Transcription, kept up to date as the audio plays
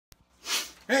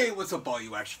Hey, what's up all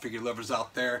you action figure lovers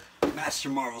out there? Master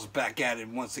Marvel's back at it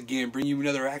once again, bringing you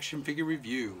another action figure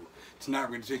review. Tonight we're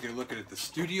going to take a look at the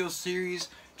Studio Series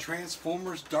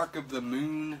Transformers Dark of the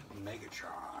Moon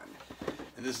Megatron.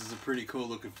 And this is a pretty cool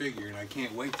looking figure, and I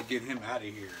can't wait to get him out of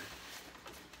here.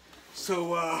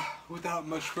 So, without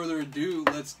much further ado,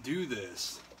 let's do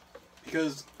this.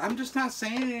 Because I'm just not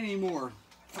saying it anymore.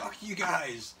 Fuck you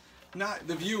guys. Not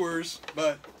the viewers,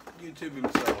 but YouTube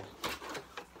himself.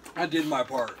 I did my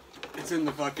part. It's in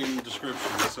the fucking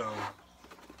description, so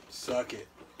suck it.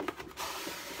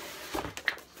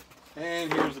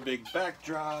 And here's a big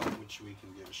backdrop, which we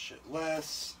can give a shit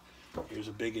less. Here's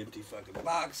a big empty fucking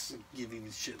box, give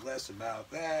even shit less about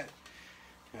that.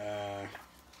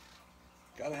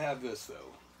 Gotta have this though.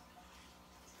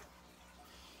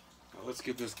 Now let's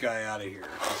get this guy out of here,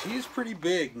 because he's pretty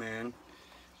big, man.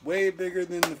 Way bigger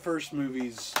than the first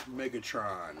movie's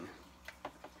Megatron.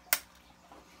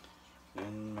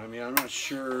 And I mean, I'm not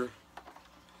sure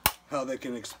how they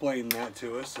can explain that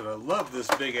to us, but I love this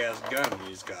big ass gun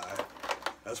he's got.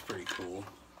 That's pretty cool.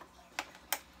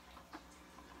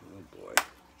 Oh boy.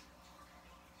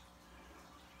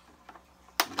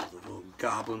 There's a little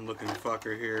goblin looking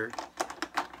fucker here.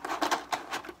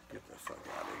 Get the fuck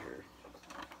out of here.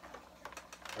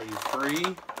 Are you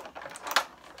free?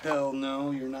 Hell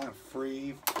no, you're not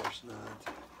free. Of course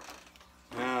not.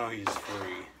 Now he's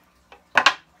free.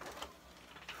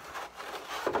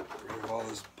 All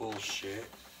this bullshit.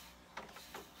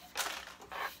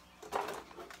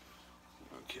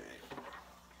 Okay.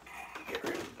 Get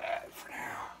rid of that for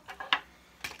now.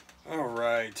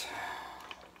 Alright.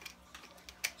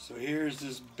 So here's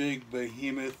this big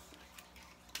behemoth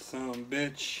son of a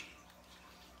bitch.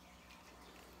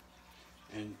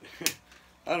 And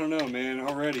I don't know, man,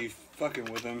 already fucking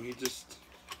with him. He just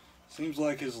seems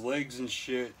like his legs and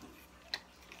shit.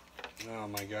 Oh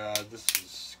my god, this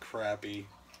is crappy.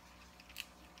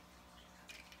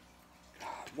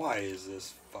 Why is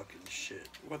this fucking shit?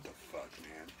 What the fuck,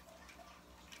 man?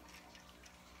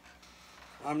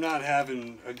 I'm not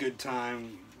having a good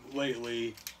time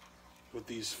lately with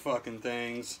these fucking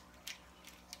things.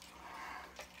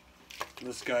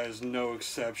 This guy is no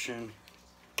exception.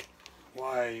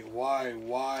 Why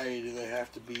do they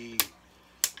have to be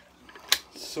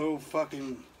so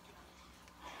fucking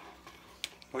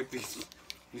like these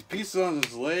pieces on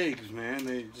his legs, man?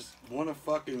 They just want to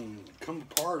fucking come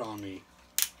apart on me.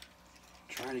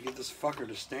 Trying to get this fucker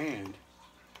to stand.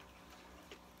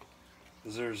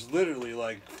 Because there's literally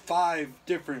like 5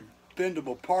 different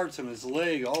bendable parts in his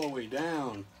leg all the way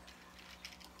down.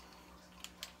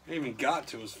 I ain't even got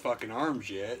to his fucking arms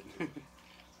yet.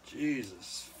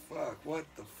 Jesus fuck, what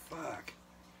the fuck?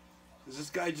 Has this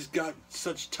guy just got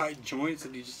such tight joints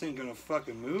that he just ain't gonna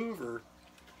fucking move, or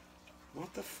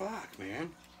what the fuck,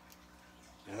 man?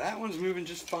 Now that one's moving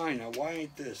just fine. Now why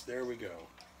ain't this? There we go.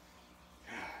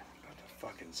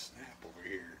 Fucking snap over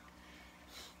here.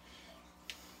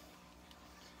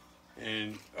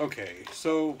 And okay,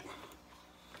 so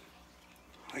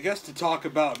I guess to talk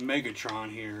about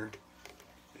Megatron here,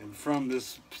 and from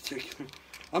this particular,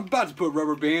 I'm about to put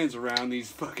rubber bands around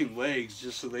these fucking legs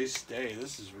just so they stay.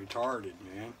 This is retarded,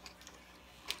 man.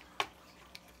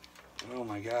 Oh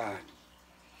my god.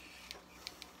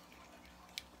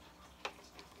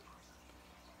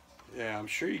 Yeah, I'm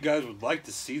sure you guys would like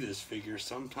to see this figure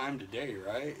sometime today,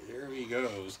 right? There he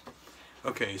goes.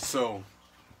 Okay, so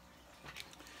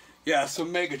yeah, so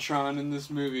Megatron in this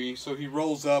movie, so he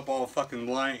rolls up all fucking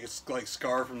it's like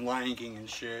Scar from Lion King and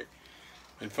shit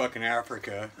in fucking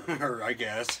Africa, or I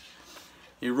guess.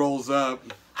 He rolls up,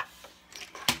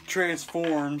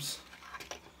 transforms,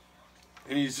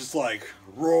 and he's just like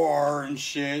roar and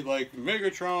shit, like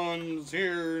Megatron's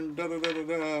here and da da da da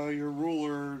da, your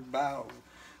ruler bow.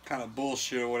 Kind of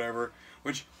bullshit or whatever,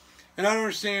 which, and I don't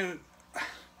understand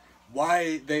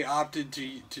why they opted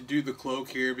to do the cloak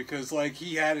here, because like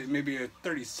he had it maybe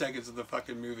 30 seconds of the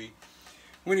fucking movie.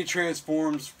 When he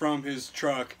transforms from his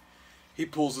truck, he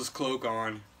pulls his cloak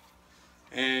on,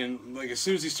 and like as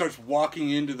soon as he starts walking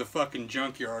into the fucking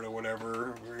junkyard or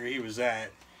whatever where he was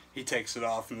at, he takes it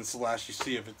off, and it's the last you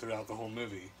see of it throughout the whole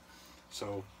movie.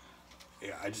 So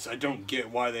yeah, I don't get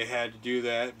why they had to do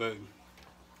that, but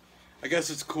I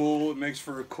guess it's cool. It makes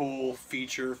for a cool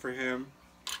feature for him.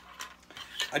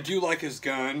 I do like his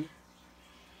gun,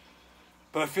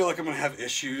 but I feel like I'm going to have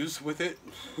issues with it.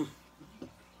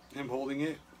 Him holding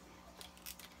it.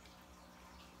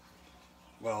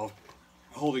 Well,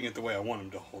 holding it the way I want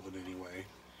him to hold it anyway.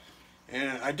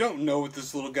 And I don't know what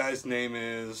this little guy's name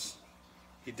is.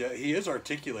 He is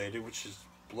articulated, which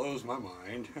blows my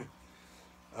mind.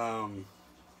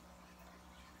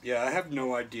 Yeah, I have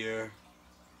no idea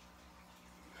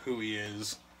who he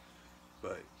is,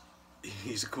 but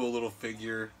he's a cool little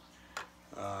figure.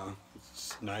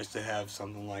 It's nice to have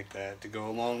something like that to go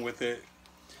along with it.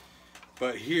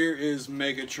 But here is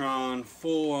Megatron,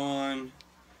 full on,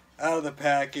 out of the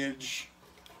package,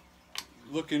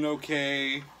 looking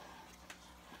okay.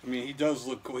 I mean, he does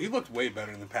look cool. He looked way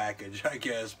better in the package, I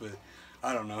guess, but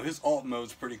I don't know. His alt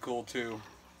mode's pretty cool too.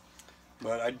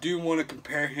 But I do want to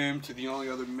compare him to the only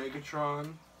other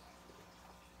Megatron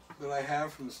that I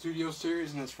have from the Studio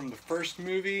Series, and it's from the first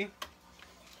movie.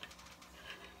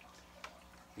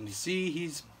 And you see,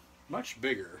 he's much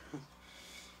bigger.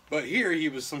 But here he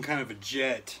was some kind of a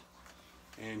jet,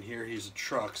 and here he's a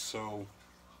truck, so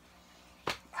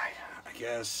I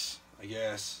guess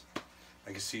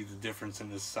I can see the difference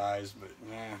in this size, but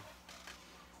nah.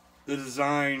 The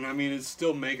design, I mean, it's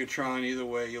still Megatron either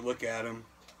way you look at him.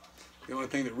 The only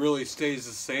thing that really stays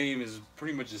the same is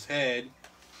pretty much his head,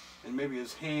 and maybe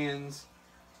his hands.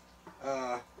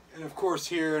 And of course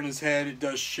here in his head it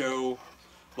does show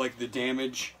like the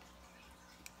damage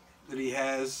that he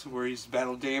has, where he's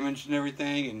battle damaged and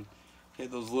everything, and he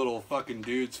had those little fucking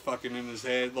dudes fucking in his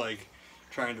head, like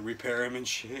trying to repair him and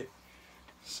shit.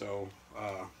 So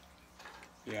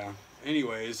yeah,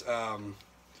 anyways, I'm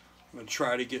gonna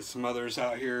try to get some others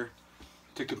out here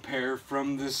to compare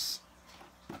from this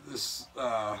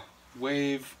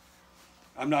wave.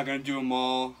 I'm not gonna do them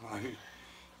all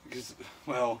because,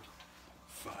 well,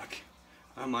 fuck,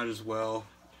 I might as well.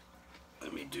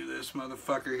 Let me do this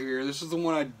motherfucker here. This is the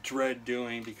one I dread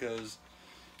doing because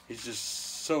he's just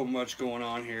so much going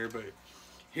on here. But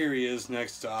here he is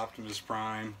next to Optimus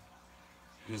Prime,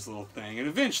 his little thing. And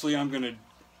eventually I'm going to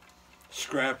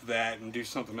scrap that and do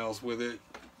something else with it.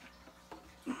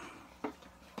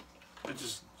 I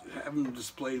just have him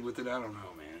displayed with it. I don't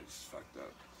know, man. It's fucked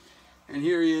up. And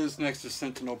here he is next to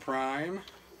Sentinel Prime.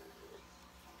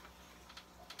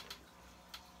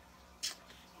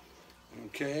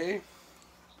 Okay.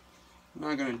 I'm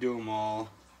not gonna do them all,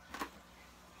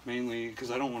 mainly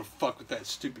because I don't want to fuck with that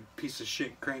stupid piece of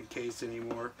shit crankcase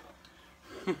anymore.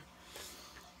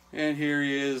 And here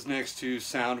he is next to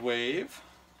Soundwave.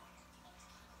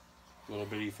 Little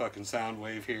bitty fucking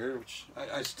Soundwave here, which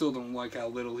I still don't like how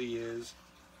little he is.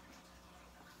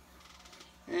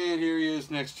 And here he is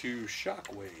next to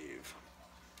Shockwave.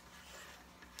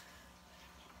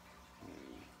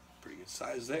 Pretty good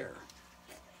size there.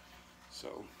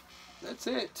 So that's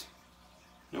it.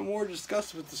 No more to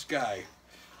discuss with this guy.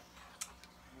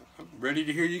 I'm ready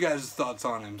to hear you guys' thoughts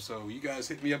on him. So you guys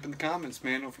hit me up in the comments,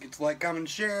 man. Don't forget to like, comment, and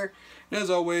share. And as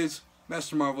always,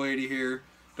 MasterMarvel80 here.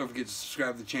 Don't forget to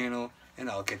subscribe to the channel. And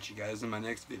I'll catch you guys in my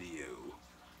next video.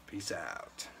 Peace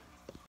out.